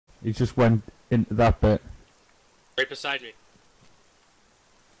He just went into that bit. Right beside me.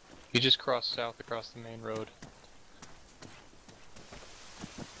 He just crossed south across the main road.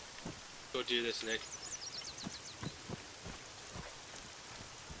 Go do this, Nick.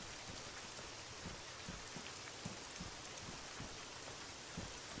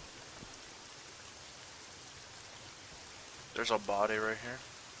 There's a body right here.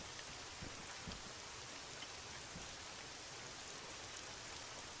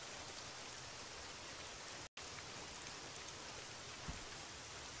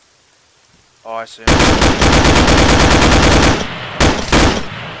 Oh, I see him.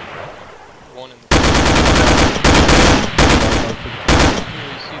 One in the...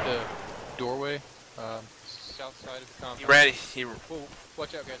 You see the doorway? South side of the compound. He ran. Whoa,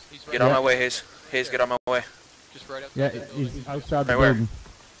 watch out, guys. He's right Get on my way, Hayes. Hayes, get on my way. Just right outside. Yeah, the building. he's outside the Right where? building.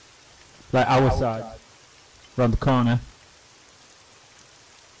 Like our side. Round the corner.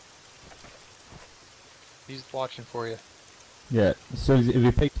 He's watching for you. Yeah, as soon as if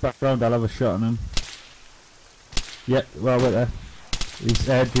he peeks back round, I'll have a shot on him. Yeah, well, wait there. He's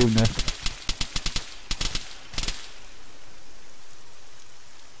air junior.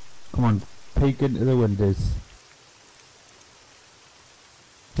 Come on, peek into the windows.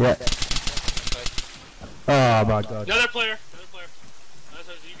 Yeah. Oh my god. Another player. That's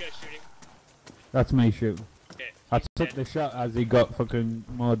you guys shooting. That's me shooting. Okay. I took the shot as he got fucking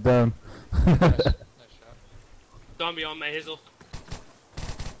mowed down. Nice shot. Zombie on my hizzle.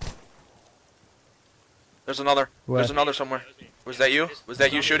 There's another. Where? There's another somewhere. That was me. Was that you? Was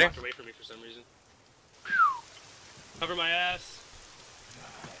that you Zombie shooting? walked away from me for some reason. Cover my ass.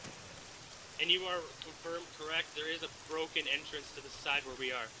 And you are confirmed correct. There is a broken entrance to the side where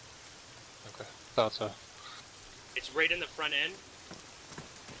we are. Okay, thought so. It's right in the front end.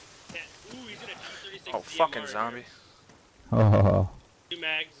 Yeah. Ooh, he's in a 236 Oh, DMR fucking here. zombie. Oh. Two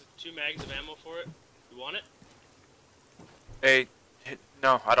mags of ammo for it. You want it? Hey,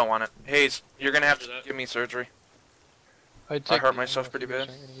 no, I don't want it. Hayes, you're gonna have to After that. give me surgery. I hurt myself pretty bad.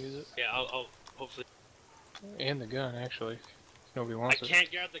 Use it. Yeah, I'll hopefully. And the gun, actually. If nobody I wants it.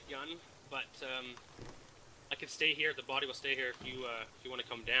 can't grab the gun, but I can stay here. The body will stay here if you want to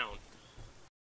come down.